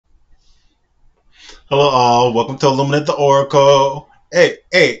Hello, all. Welcome to Illuminate the Oracle. Hey.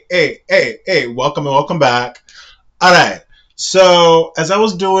 Welcome and welcome back. All right. So, as I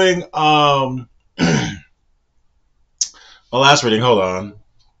was doing my last reading, hold on.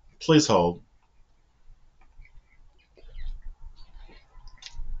 Please hold.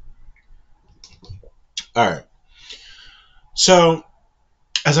 All right. So,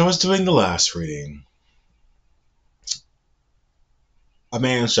 as I was doing the last reading, a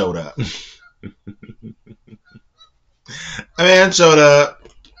man showed up. A man showed up.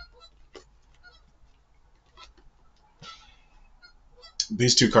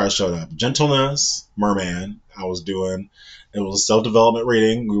 These two cards showed up. Gentleness, Merman. I was doing. It was a self-development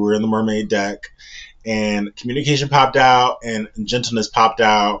reading. We were in the Mermaid deck, and communication popped out, and gentleness popped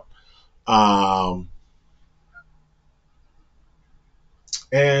out. Um,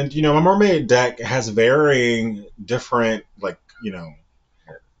 and my Mermaid deck has varying different,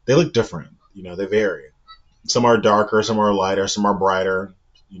 they look different. They vary. Some are darker, some are lighter, some are brighter.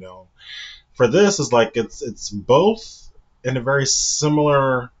 You know, for this is like it's both in a very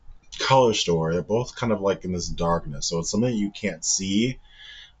similar color story. They're both kind of like in this darkness, so it's something you can't see.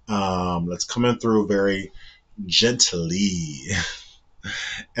 That's coming through very gently,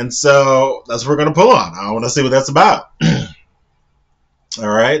 and so that's what we're gonna pull on. I want to see what that's about. All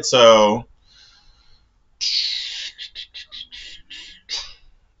right, so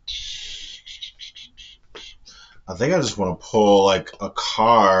I think I just want to pull like a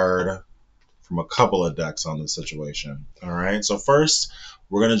card from a couple of decks on this situation. All right, so first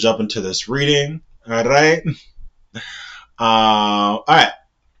we're gonna jump into this reading. All right, all right.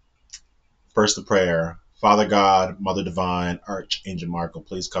 First, the prayer. Father God, Mother Divine, Archangel Michael,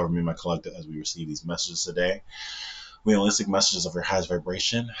 please cover me and my collective as we receive these messages today. We only seek messages of your highest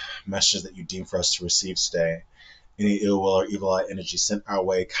vibration, messages that you deem for us to receive today. Any ill will or evil eye energy sent our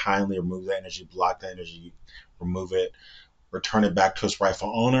way, kindly remove that energy, block that energy, remove it, return it back to its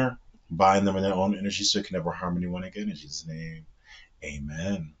rightful owner, bind them in their own energy so it can never harm anyone again. In Jesus' name,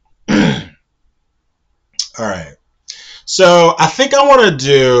 amen. All right. So I think I want to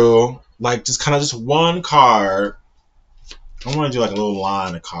do like just one card. I want to do like a little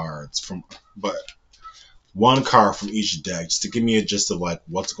line of cards but one card from each deck just to give me a gist of like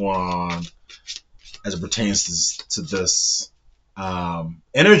what's going on as it pertains to this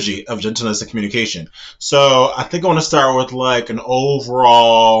energy of gentleness and communication. So I think I want to start with like an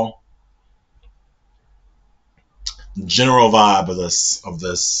overall general vibe of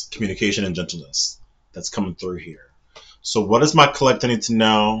this communication and gentleness that's coming through here. So what does my collector need to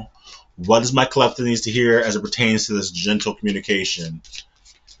know? What does my collector needs to hear as it pertains to this gentle communication?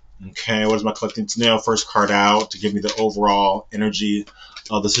 Okay, what does my collector need to know? First card out to give me the overall energy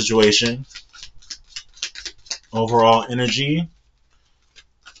of the situation. Overall energy.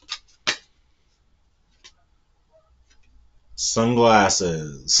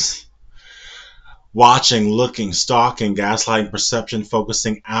 Sunglasses. Watching, looking, stalking, gaslighting, perception,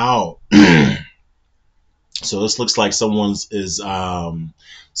 focusing out. So this looks like someone's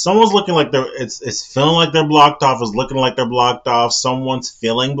looking like it's feeling like they're blocked off, is looking like they're blocked off. Someone's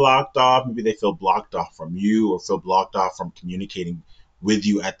feeling blocked off. Maybe they feel blocked off from you or feel blocked off from communicating with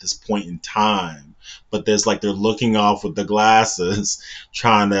you at this point in time. But there's like they're looking off with the glasses,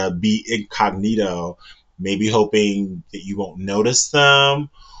 trying to be incognito, maybe hoping that you won't notice them.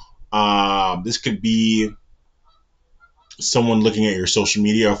 This could be someone looking at your social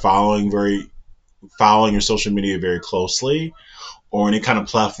media or following your social media very closely, or any kind of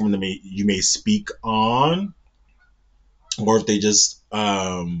platform that you may speak on, or if they just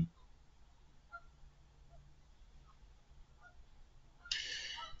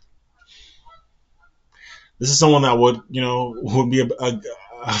this is someone that would be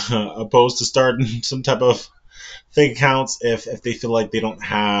opposed to starting some type of fake accounts if they feel like if they don't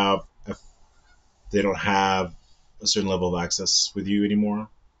have a certain level of access with you anymore.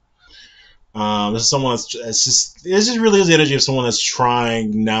 This is someone this just really is the energy of someone that's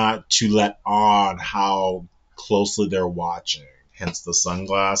trying not to let on how closely they're watching, hence the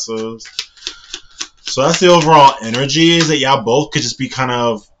sunglasses. So that's the overall energy, is that y'all both could just be kind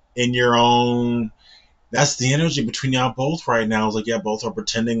of in your own. That's the energy between y'all both right now. Is like y'all both are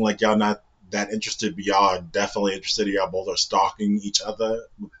pretending like y'all not that interested, but y'all are definitely interested. Y'all both are stalking each other,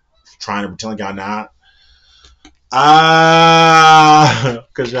 trying to pretend like y'all not.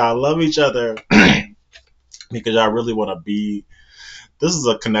 Because y'all love each other. Because y'all really want to be. This is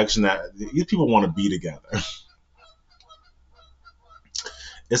a connection that these people want to be together.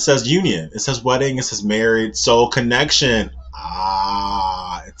 It says union. It says wedding. It says married. Soul connection.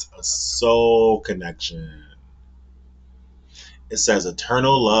 It's a soul connection. It says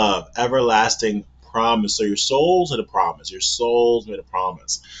eternal love, everlasting promise. So your souls made a promise. Your souls made a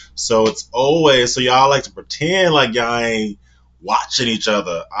promise. So it's always, so y'all like to pretend like y'all ain't watching each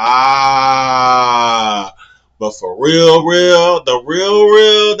other. Ah. But for real, real, the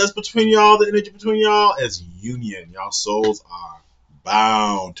real that's between y'all, the energy between y'all is union. Y'all souls are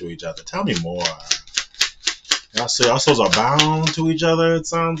bound to each other. Tell me more. Y'all souls are bound to each other. It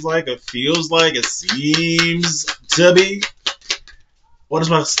sounds like, it feels like, it seems to be. What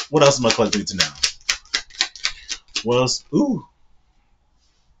else is my collective need to know? What else? Ooh,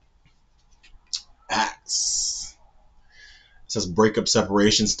 acts. It says breakup,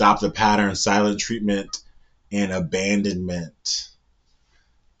 separation, stop the pattern, silent treatment, and abandonment.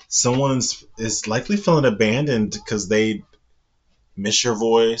 Someone is likely feeling abandoned because they miss your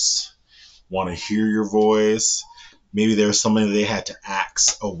voice, want to hear your voice. Maybe there's somebody they had to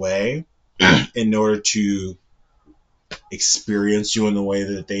axe away in order to experience you in the way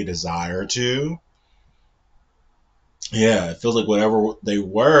that they desire to. Yeah, it feels like whatever they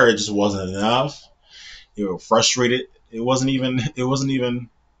were, it just wasn't enough. They were frustrated. It wasn't even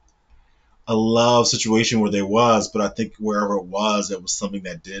a love situation where they was, but I think wherever it was something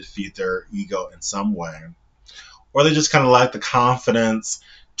that did feed their ego in some way. Or they just kind of lacked the confidence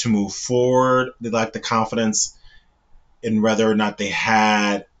to move forward. They lacked the confidence in whether or not they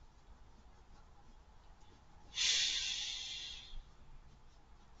had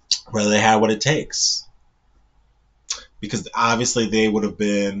what it takes. Because obviously they would have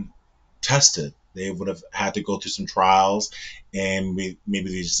been tested. They would have had to go through some trials, and maybe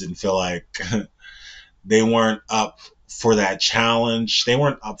they just didn't feel like they weren't up for that challenge. They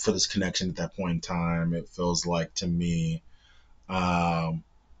weren't up for this connection at that point in time. It feels like to me. Um,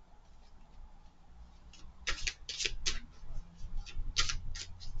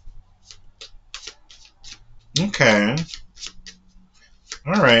 okay,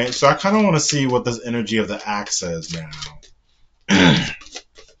 all right. So I kind of want to see what this energy of the axe says now.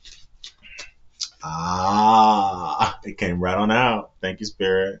 It came right on out. Thank you,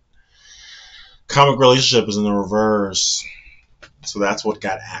 Spirit. Comic relationship is in the reverse. So that's what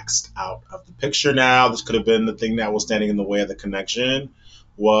got axed out of the picture now. This could have been the thing that was standing in the way of the connection,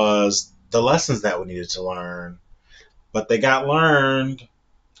 was the lessons that we needed to learn. But they got learned,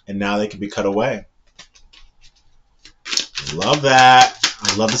 and now they can be cut away. Love that.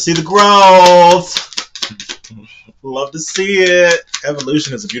 I love to see the growth. Love to see it.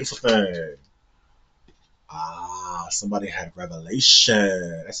 Evolution is a beautiful thing. Somebody had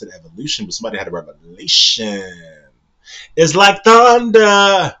revelation. I said evolution, but somebody had a revelation. It's like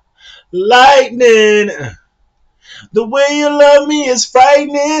thunder, lightning. The way you love me is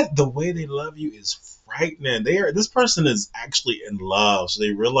frightening. The way they love you is frightening. This person is actually in love, so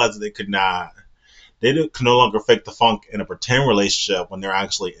they realize that they can no longer fake the funk in a pretend relationship when they're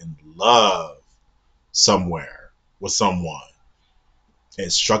actually in love somewhere with someone.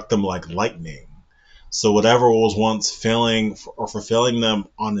 It struck them like lightning. So whatever was once filling or fulfilling them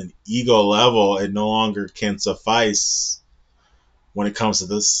on an ego level, it no longer can suffice when it comes to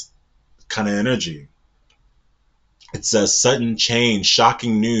this kind of energy. It says sudden change,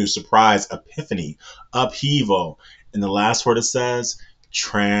 shocking news, surprise, epiphany, upheaval. And the last word it says,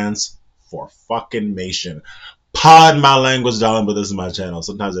 trans for fucking mation. Pardon my language, darling, but this is my channel.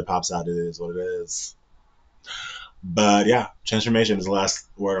 Sometimes it pops out. It is what it is. But yeah, transformation is the last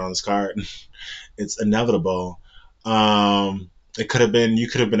word on this card. It's inevitable. It could have been, you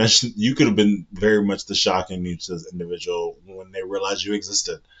could have been very much the shocking news to this individual when they realized you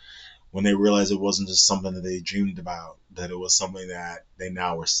existed. When they realized it wasn't just something that they dreamed about, that it was something that they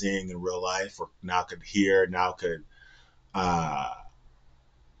now were seeing in real life, or now could hear, now could uh,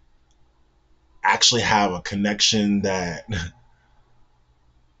 actually have a connection that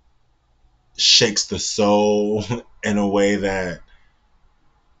shakes the soul in a way that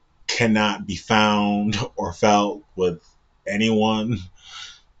cannot be found or felt with anyone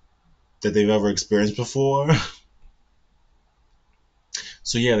that they've ever experienced before.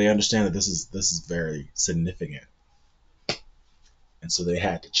 So yeah, they understand that this is very significant. And so they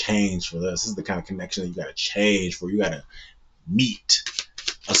had to change for this. This is the kind of connection that you got to change for. You got to meet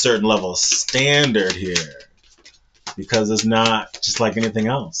a certain level of standard here, because it's not just like anything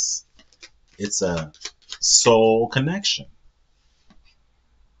else. It's a soul connection.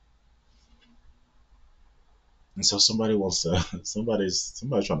 And so somebody wants to, somebody's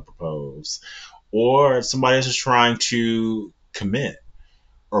trying to propose, or somebody's just trying to commit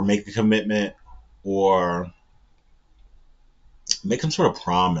or make a commitment or make some sort of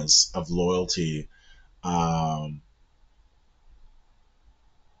promise of loyalty. Um,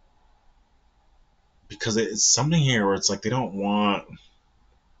 because it's something here where it's like they don't want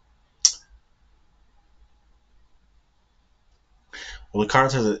Well, the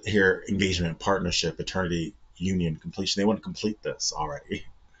cards have here engagement, partnership, eternity, union, completion. They want to complete this already.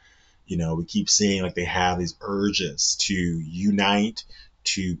 We keep seeing like they have these urges to unite,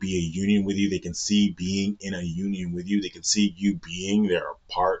 to be a union with you. They can see being in a union with you. They can see you being their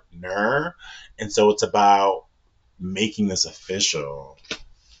partner. And so it's about making this official.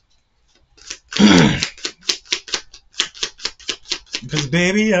 Because,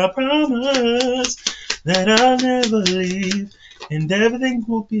 baby, I promise that I'll never leave and everything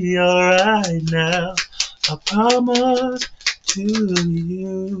will be alright now. I promise to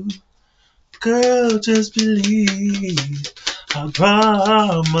you. Girl, just believe. I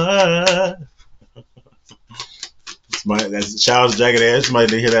promise. That's shout out to Jagged Edge. Somebody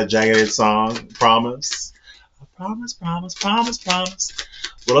did hear that Jagged Edge song. Promise. I promise, promise, promise, promise.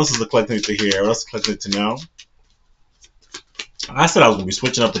 What else is the collective to hear? What else is the collective to know? I said I was going to be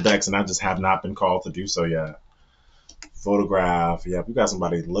switching up the decks, and I just have not been called to do so yet. Photograph. Yeah, if you got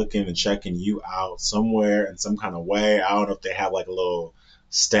somebody looking and checking you out somewhere in some kind of way, I don't know if they have like a little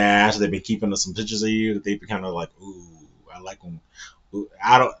stash. They've been keeping some pictures of you that they've been kind of like, ooh, I like them. Ooh,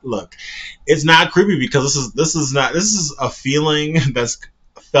 I don't look. It's not creepy because this is a feeling that's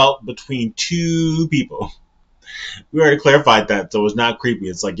felt between two people. We already clarified that, so it's not creepy.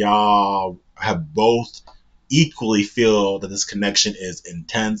 It's like y'all have both equally feel that this connection is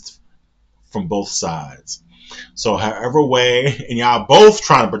intense from both sides. So however way, and y'all both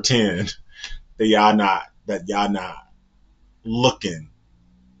trying to pretend that y'all not looking,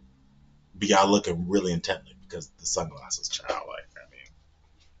 but y'all looking really intently because the sunglasses, child. Like, I mean,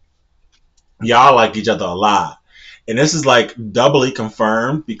 y'all like each other a lot, and this is like doubly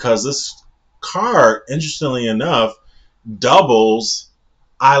confirmed because this card, interestingly enough, doubles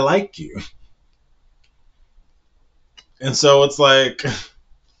I like you, and so it's like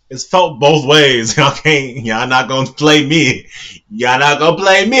it's felt both ways. Okay, y'all not gonna play me. Y'all not gonna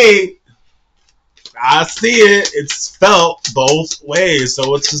play me. I see it. It's felt both ways,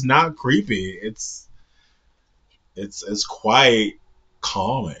 so it's just not creepy. It's quite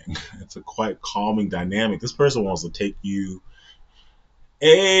calming. It's a quite calming dynamic. This person wants to take you.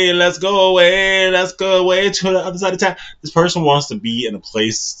 Hey, let's go away. Let's go away to the other side of town. This person wants to be in a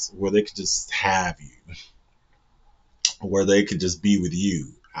place where they could just have you, where they could just be with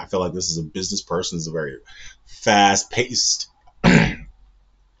you. I feel like this is a business person. Is a very fast paced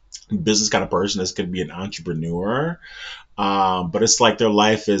business kind of person. This could be an entrepreneur. But it's like their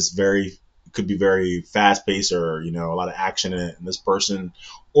life is could be very fast paced or, a lot of action in it. And this person,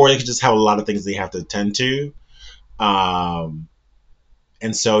 or they could just have a lot of things they have to attend to. And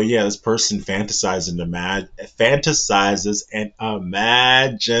so, yeah, this person fantasizes and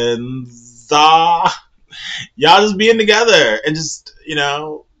imagines y'all just being together and just,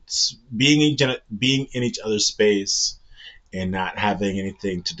 being in each other's space and not having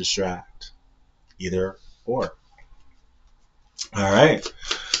anything to distract either or. All right.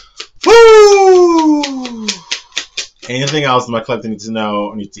 Woo! Anything else my collector needs to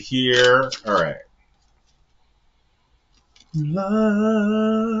know, need to hear? All right.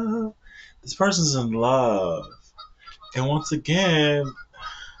 Love. This person's in love. And once again,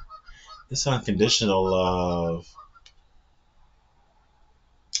 it's unconditional love.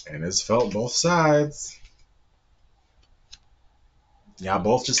 And it's felt both sides. Y'all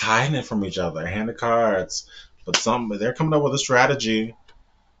both just hiding it from each other. Hand of cards. But they're coming up with a strategy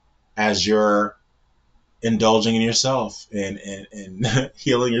as you're indulging in yourself and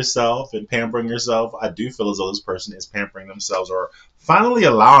healing yourself and pampering yourself. I do feel as though this person is pampering themselves or finally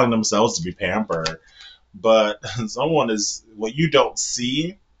allowing themselves to be pampered. But what you don't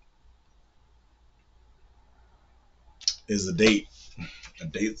see is a date. A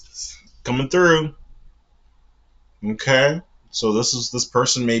date's coming through. Okay. So this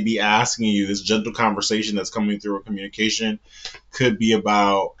person may be asking you, this gentle conversation that's coming through, a communication could be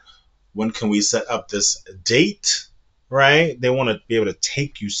about, when can we set up this date, right? They want to be able to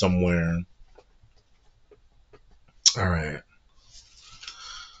take you somewhere. All right.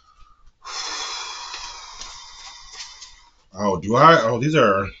 Oh, do I? Oh, these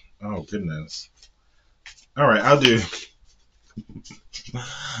are. Oh, goodness. All right, I'll do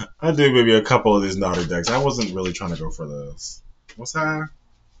maybe a couple of these naughty decks. I wasn't really trying to go for this. What's that?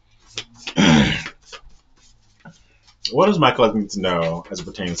 What does my collector need to know as it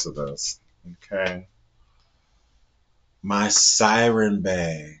pertains to this? Okay. My Siren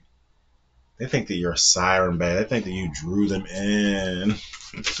Bay. They think that you're a Siren Bay. They think that you drew them in.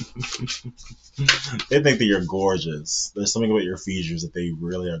 They think that you're gorgeous. There's something about your features that they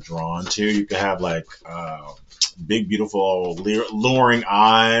really are drawn to. You could have like big, beautiful, luring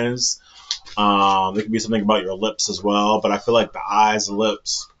eyes, There could be something about your lips as well, but I feel like the eyes, the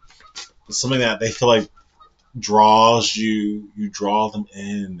lips, is something that they feel like draws you. You draw them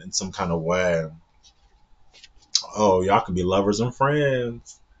in some kind of way. Oh, y'all could be lovers and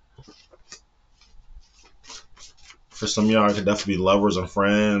friends. For some of y'all, it could definitely be lovers and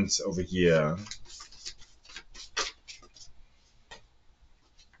friends over here.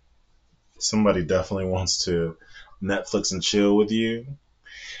 Somebody definitely wants to Netflix and chill with you.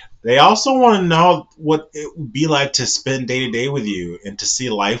 They also want to know what it would be like to spend day to day with you and to see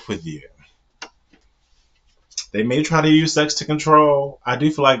life with you. They may try to use sex to control. I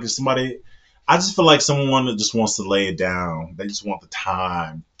do feel like if somebody, I just feel like someone that just wants to lay it down. They just want the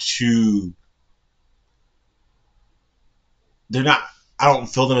time to. They're not. I don't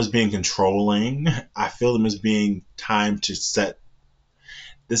feel them as being controlling. I feel them as being time to set.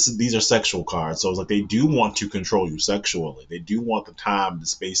 These are sexual cards, so it's like they do want to control you sexually. They do want the time, the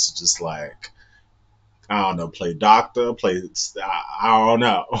space to just like I don't know, play doctor, play I don't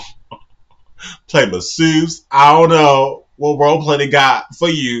know, play masseuse. I don't know what role play they got for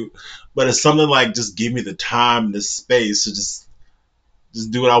you, but it's something like just give me the time and the space to just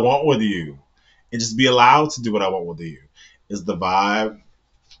do what I want with you, and just be allowed to do what I want with you. Is the vibe.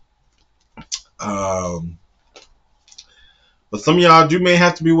 Um, but some of y'all do may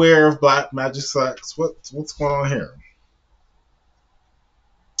have to be aware of black magic sex. What's going on here?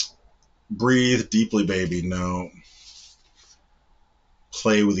 Breathe deeply, baby. No,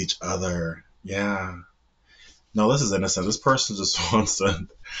 play with each other. Yeah. No, this is innocent. This person just wants to.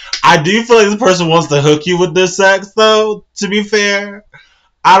 I do feel like this person wants to hook you with this sex, though. To be fair,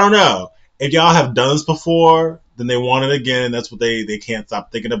 I don't know if y'all have done this before. Then they want it again. That's what they can't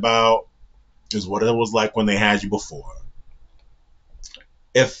stop thinking about. Is what it was like when they had you before.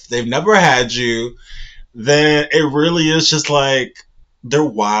 If they've never had you, then it really is just like their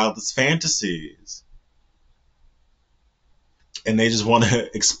wildest fantasies, and they just want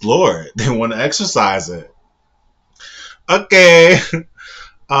to explore it. They want to exercise it. Okay.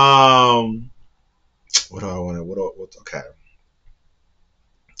 Um. What do I want to? Okay.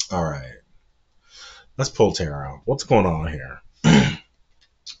 All right. Let's pull tarot. What's going on here?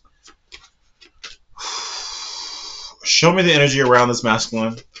 Show me the energy around this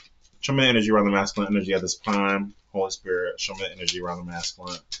masculine. Show me the energy around the masculine energy at this time. Holy Spirit, show me the energy around the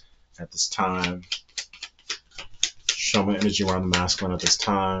masculine at this time. Show me the energy around the masculine at this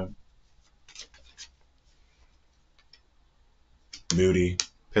time. Moody,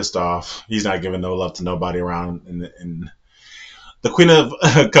 pissed off. He's not giving no love to nobody around. And the Queen of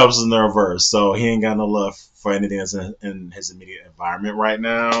Cups is in the reverse, so he ain't got no love for anything that's in his immediate environment right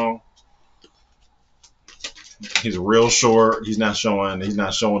now. He's real short. He's not showing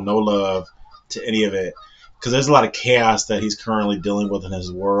no love to any of it because there's a lot of chaos that he's currently dealing with in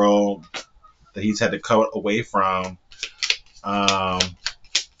his world that he's had to cut away from. Um,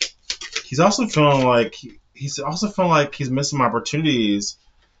 he's also feeling like he's missing opportunities,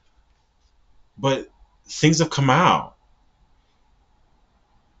 but things have come out.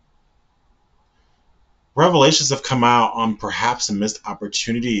 Revelations have come out on perhaps some missed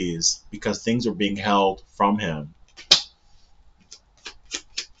opportunities because things are being held from him.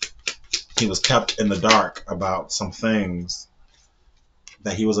 He was kept in the dark about some things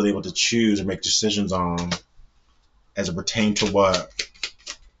that he wasn't able to choose or make decisions on as it pertained to what?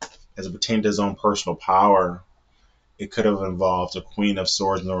 As it pertained to his own personal power. It could have involved a Queen of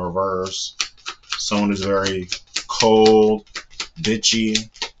Swords in the reverse. Someone who's very cold, bitchy,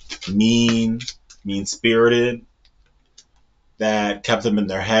 mean spirited, that kept them in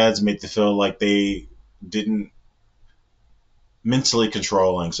their heads, made them feel like they didn't mentally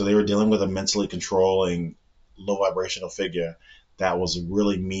controlling. So they were dealing with a mentally controlling, low vibrational figure that was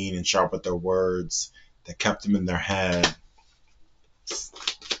really mean and sharp with their words, that kept them in their head.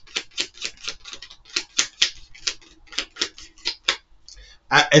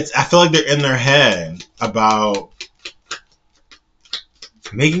 I feel like they're in their head about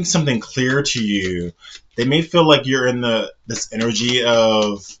making something clear to you. They may feel like you're in this energy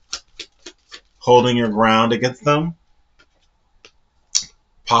of holding your ground against them,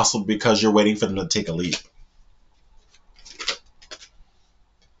 possibly because you're waiting for them to take a leap.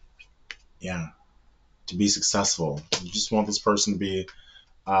 Yeah, to be successful. You just want this person to be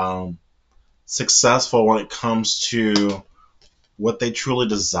successful when it comes to what they truly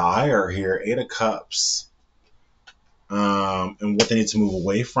desire here. 8 of Cups. And what they need to move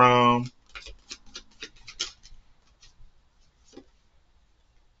away from.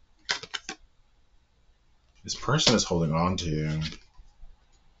 This person is holding on to you.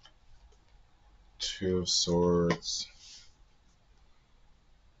 2 of Swords.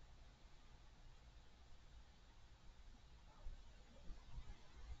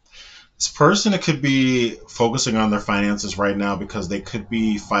 This person, it could be focusing on their finances right now because they could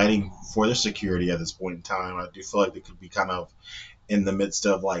be fighting for their security at this point in time. I do feel like they could be kind of in the midst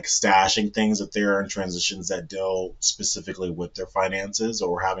of like stashing things if they're in transitions that deal specifically with their finances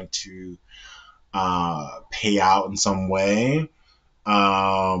or having to pay out in some way.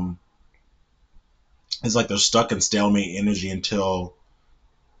 Um, it's like they're stuck in stalemate energy until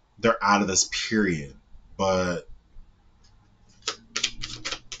they're out of this period. But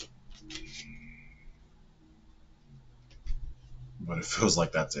it feels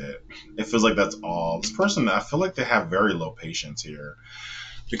like that's it. It feels like that's all. This person, I feel like they have very low patience here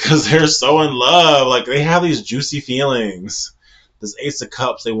because they're so in love. Like they have these juicy feelings. This Ace of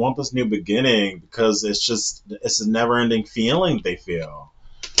Cups, they want this new beginning because it's a never ending feeling they feel.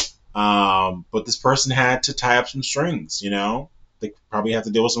 But this person had to tie up some strings, you know? They probably have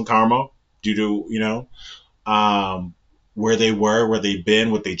to deal with some karma due to, where they were, where they've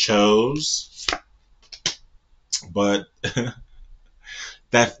been, what they chose. But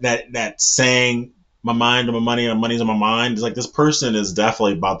that saying, my mind on my money, my money's on my mind, is like this person is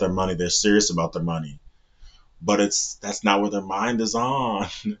definitely about their money. They're serious about their money. But that's not where their mind is on.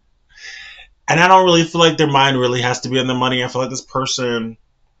 And I don't really feel like their mind really has to be on the money. I feel like this person,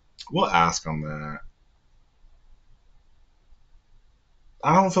 we'll ask them that.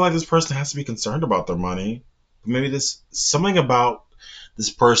 I don't feel like this person has to be concerned about their money. Maybe this something about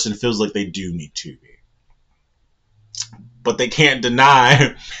this person feels like they do need to be, but they can't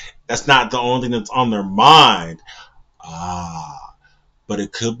deny that's not the only thing that's on their mind. Ah, but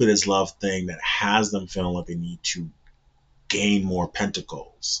it could be this love thing that has them feeling like they need to gain more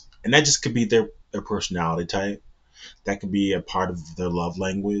pentacles, and that just could be their personality type. That could be a part of their love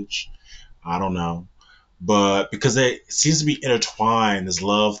language. I don't know. But because it seems to be intertwined, this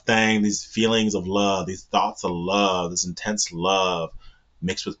love thing, these feelings of love, these thoughts of love, this intense love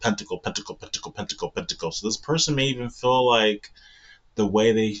mixed with pentacle, pentacle, pentacle, pentacle, pentacle. So this person may even feel like the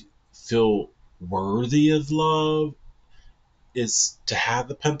way they feel worthy of love is to have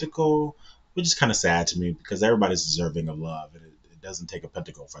the pentacle, which is kind of sad to me because everybody's deserving of love, and it doesn't take a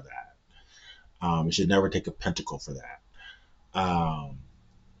pentacle for that. It should never take a pentacle for that. Um,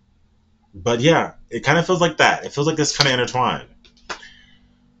 but yeah, it kind of feels like that. It feels like it's kind of intertwined.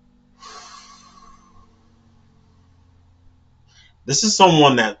 This is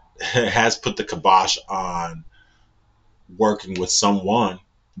someone that has put the kibosh on working with someone,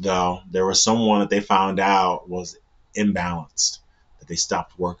 though. There was someone that they found out was imbalanced, that they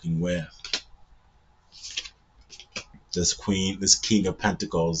stopped working with. This king of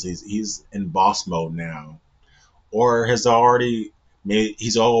pentacles, he's in boss mode now. Or has already, maybe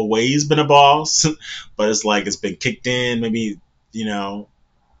he's always been a boss, but it's like it's been kicked in. Maybe, you know,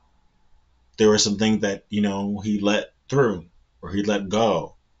 there were some things that, he let through or he let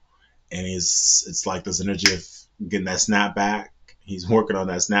go, and it's like this energy of getting that snapback. He's working on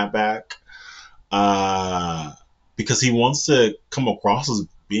that snapback, uh, because he wants to come across as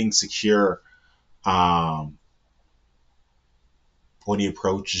being secure. Um, when he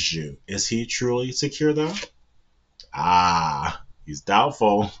approaches you, is he truly secure though? He's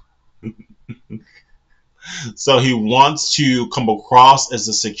doubtful. So he wants to come across as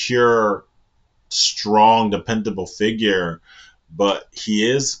a secure, strong, dependable figure, but he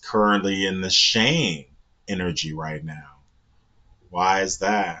is currently in the shame energy right now. Why is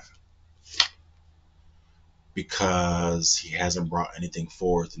that? Because he hasn't brought anything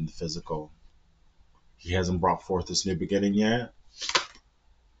forth in the physical. He hasn't brought forth this new beginning yet.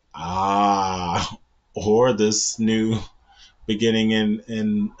 Or this new beginning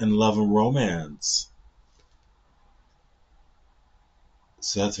in love and romance.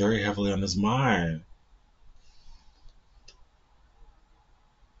 So that's very heavily on his mind.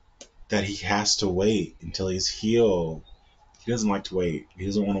 That he has to wait until he's healed. He doesn't like to wait. He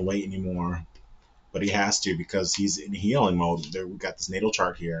doesn't want to wait anymore. But he has to because he's in healing mode. There, we got this natal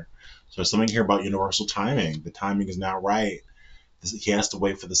chart here. So there's something here about universal timing. The timing is not right. He has to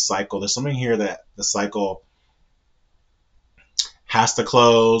wait for the cycle. There's something here that the cycle has to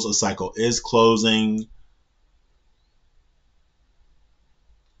close. A cycle is closing.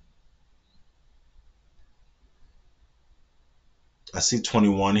 I see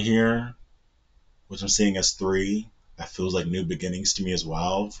 21 here, which I'm seeing as 3. That feels like new beginnings to me as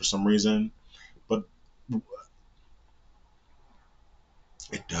well for some reason. But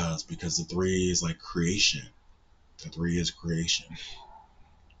it does because the 3 is like creation. The 3 is creation.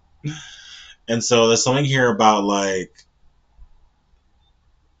 And so there's something here about like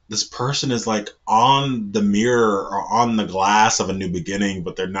this person is like on the mirror or on the glass of a new beginning,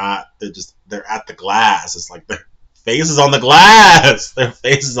 but they're not. They're at the glass. It's like they're faces on the glass. Their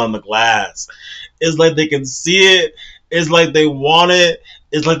faces on the glass. It's like they can see it. It's like they want it.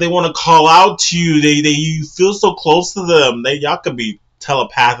 It's like they want to call out to you. They you feel so close to them. Y'all could be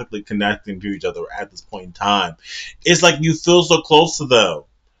telepathically connecting to each other at this point in time. It's like you feel so close to them,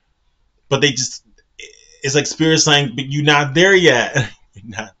 but they just it's like spirit saying, "But you're not there yet.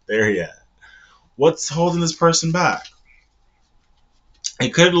 You're not there yet." What's holding this person back?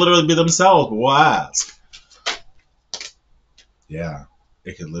 It could literally be themselves, but we'll ask. Yeah,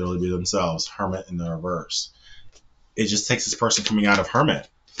 it could literally be themselves. Hermit in the reverse. It just takes this person coming out of Hermit.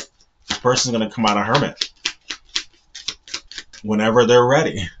 This person's going to come out of Hermit whenever they're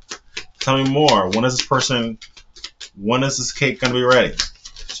ready. Tell me more. When is this cake going to be ready?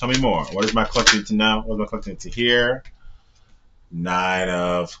 Tell me more. What does my collector need to know? What does my collector need to hear? Nine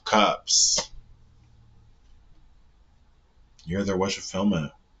of Cups. You're their wish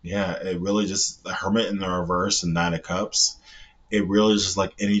fulfillment. Yeah, it really just, the Hermit in the reverse and Nine of Cups. It really is just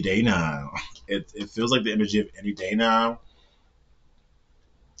like any day now. It feels like the energy of any day now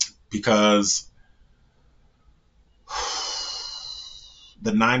because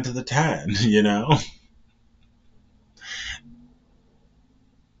the 9 to the 10, you know?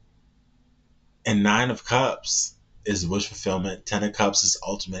 And Nine of Cups is wish fulfillment. 10 of Cups is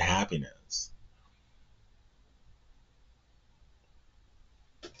ultimate happiness.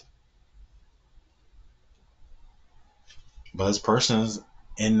 But this person is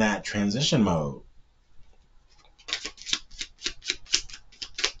in that transition mode.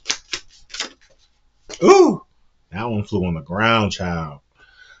 Ooh! That one flew on the ground, child.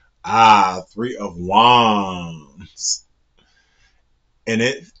 Ah, 3 of Wands. And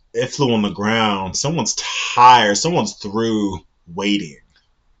it flew on the ground. Someone's tired. Someone's through waiting.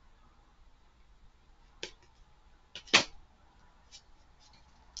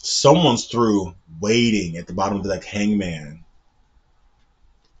 Someone's through waiting at the bottom of the deck, Hangman.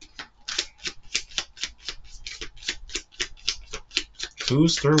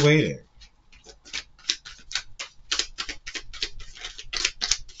 Who's through waiting?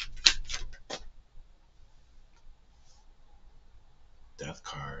 Death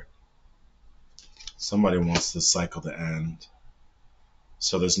card. Somebody wants this cycle to end.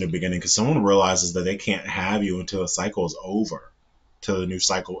 So there's new beginning because someone realizes that they can't have you until the cycle is over. Till the new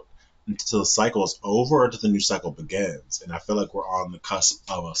cycle until the cycle is over or until the new cycle begins. And I feel like we're on the cusp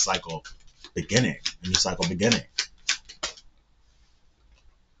of a cycle beginning. A new cycle beginning.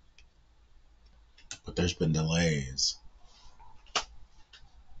 But there's been delays.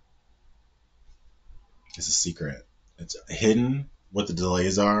 It's a secret. It's hidden what the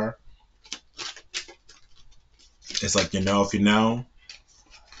delays are. It's like, you know, if you know,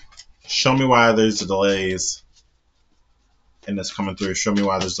 show me why there's delays and it's coming through. Show me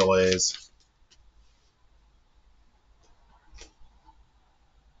why there's delays.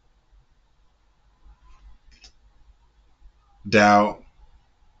 Doubt.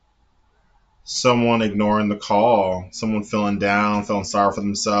 Someone ignoring the call. Someone feeling down, feeling sorry for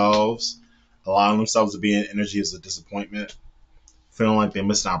themselves. Allowing themselves to be in energy as a disappointment. Feeling like they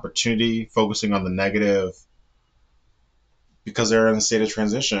missed an opportunity. Focusing on the negative. Because they're in a state of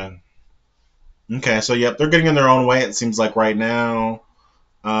transition. Okay, so yep, they're getting in their own way, it seems like right now.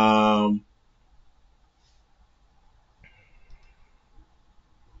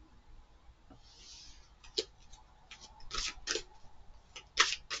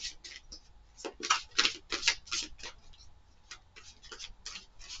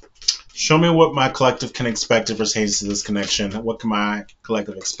 Show me what my collective can expect if pertains to this connection. What can my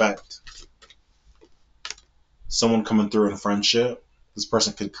collective expect? Someone coming through in friendship. This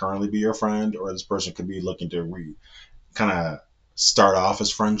person could currently be your friend, or this person could be looking to kind of start off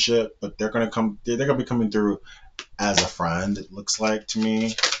as friendship, but they're gonna come. They're gonna be coming through as a friend. It looks like to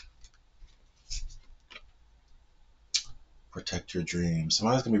me. Protect your dreams.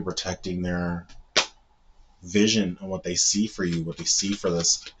 Somebody's gonna be protecting their vision on what they see for you, what they see for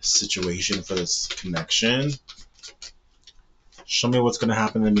this situation, for this connection. Show me what's gonna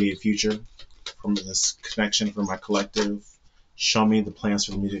happen in the immediate future from this connection from my collective. Show me the plans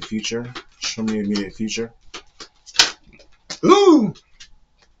for the immediate future. Show me the immediate future. Ooh!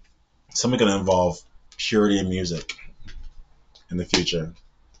 Something going to involve purity and music in the future.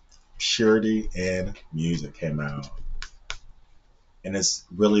 Purity and music came out. And it's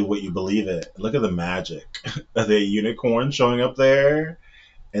really what you believe it. Look at the magic. The unicorn showing up there.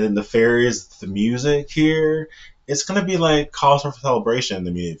 And then the fairies, the music here. It's going to be like cause for celebration in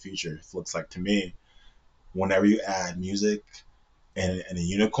the immediate future. It looks like to me. Whenever you add music and a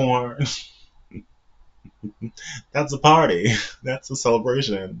unicorn, that's a party. That's a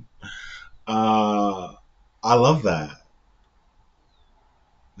celebration. Uh, I love that.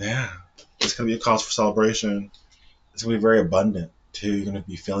 Yeah. It's going to be a cause for celebration. It's going to be very abundant, too. You're going to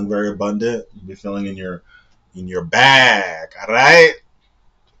be feeling very abundant. You'll be feeling in your bag. All right?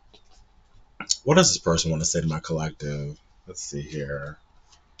 What does this person want to say to my collective? Let's see here.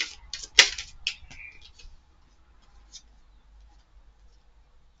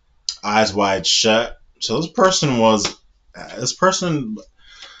 Eyes wide shut. So this person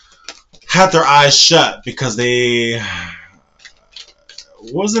had their eyes shut because they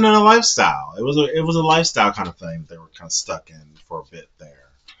wasn't in a lifestyle. It was a lifestyle kind of thing they were kind of stuck in for a bit there.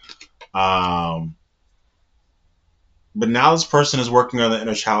 Um, but now this person is working on the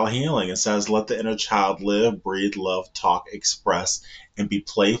inner child healing. It says, let the inner child live, breathe, love, talk, express, and be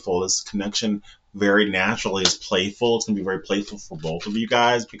playful. This connection very naturally is playful. It's going to be very playful for both of you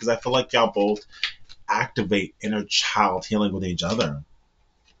guys because I feel like y'all both activate inner child healing with each other.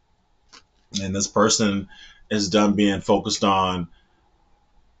 And this person is done being focused on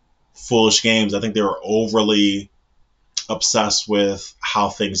foolish games. I think they were overly obsessed with how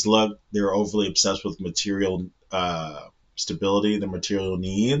things look. They were overly obsessed with material stability, the material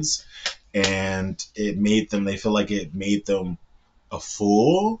needs, and it made them. They feel like it made them a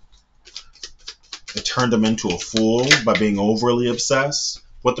fool. It turned them into a fool by being overly obsessed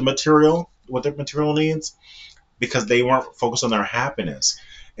with their material needs, because they weren't focused on their happiness.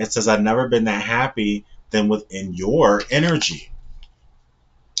 It says, I've never been that happy than within your energy.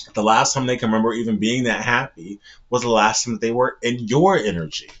 The last time they can remember even being that happy was the last time that they were in your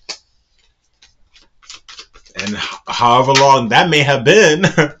energy. And however long that may have been,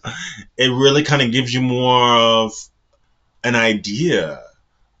 it really kind of gives you more of an idea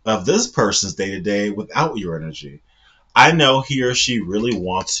of this person's day to day without your energy. I know he or she really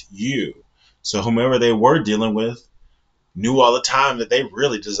wants you. So whomever they were dealing with knew all the time that they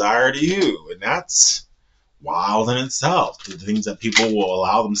really desired you. And that's wild in itself. The things that people will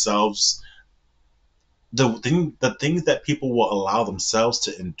allow themselves, the things that people will allow themselves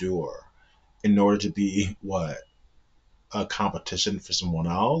to endure in order to be what? A competition for someone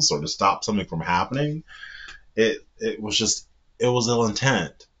else, or to stop something from happening. It was just, it was ill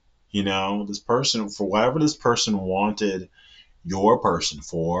intent. You know, this person, for whatever this person wanted your person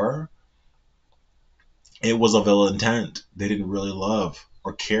for, it was of ill intent. They didn't really love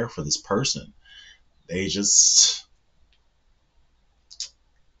or care for this person. They just,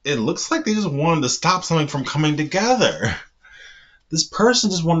 it looks like they just wanted to stop something from coming together. This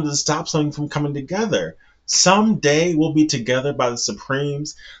person just wanted to stop something from coming together. Someday we'll be together by the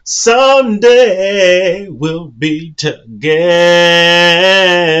Supremes. Someday we'll be together.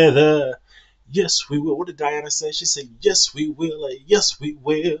 Yes, we will. What did Diana say? She said, yes, we will. Yes, we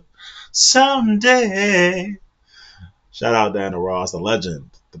will. Someday. Shout out Diana Ross, the legend,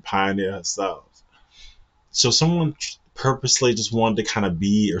 the pioneer herself. So someone purposely just wanted to kind of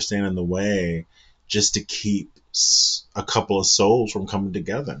be or stand in the way just to keep a couple of souls from coming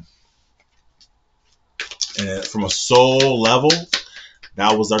together. And from a soul level,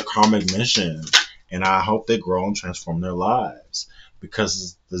 that was their karmic mission. And I hope they grow and transform their lives,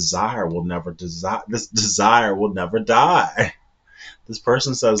 because this desire will never die. This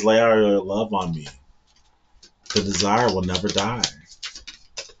person says, lay out your love on me. The desire will never die.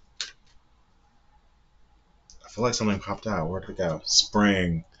 I feel like something popped out. Where'd it go?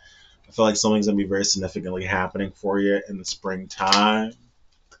 Spring. I feel like something's going to be very significantly happening for you in the springtime,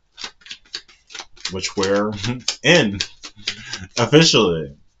 which we're in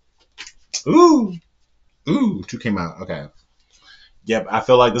officially. Ooh. Ooh, two came out. Okay. Yep, I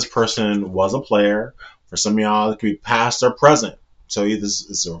feel like this person was a player. For some of y'all, it could be past or present. So either this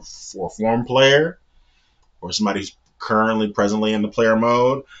is a former player or somebody who's currently, presently in the player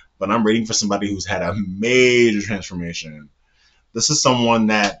mode. But I'm reading for somebody who's had a major transformation. This is someone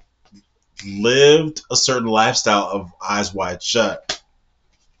that lived a certain lifestyle of eyes wide shut.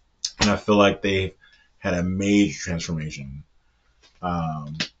 And I feel like they had a major transformation.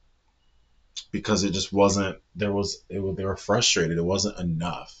 Because it just wasn't, they were frustrated. It wasn't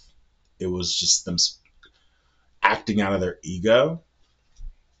enough. It was just them acting out of their ego.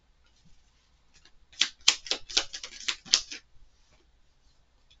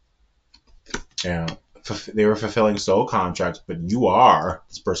 Yeah, they were fulfilling soul contracts, but you are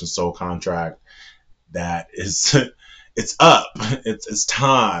this person's soul contract. That is, it's up. It's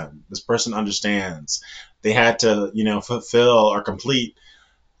time. This person understands. They had to, fulfill or complete,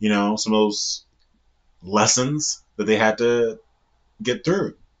 some of those lessons that they had to get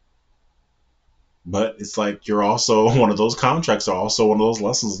through. But it's like you're also one of those contracts, are also one of those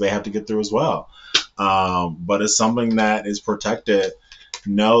lessons they have to get through as well. But it's something that is protected.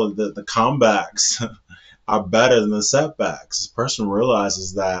 Know that the comebacks are better than the setbacks. This person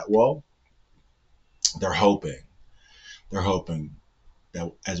realizes that, well, they're hoping. They're hoping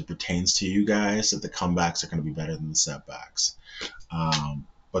that as it pertains to you guys, that the comebacks are going to be better than the setbacks.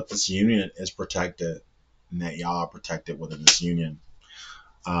 But this union is protected, and that y'all are protected within this union.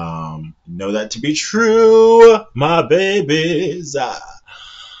 Know that to be true, my babies. All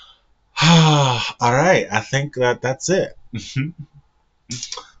right, I think that's it.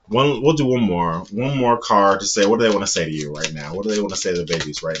 We'll do one more card to say what do they want to say to you right now. What do they want to say to the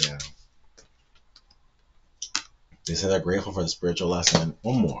babies right now? They say they're grateful for the spiritual lesson.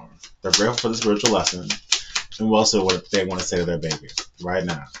 One more. They're grateful for the spiritual lesson. And we'll see what they want to say to their babies right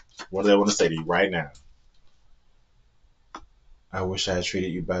now. What do they want to say to you right now? I wish I had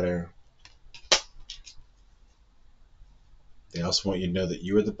treated you better. They also want you to know that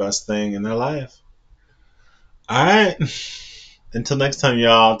you are the best thing in their life. All right. Until next time,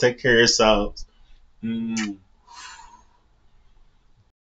 y'all. Take care of yourselves.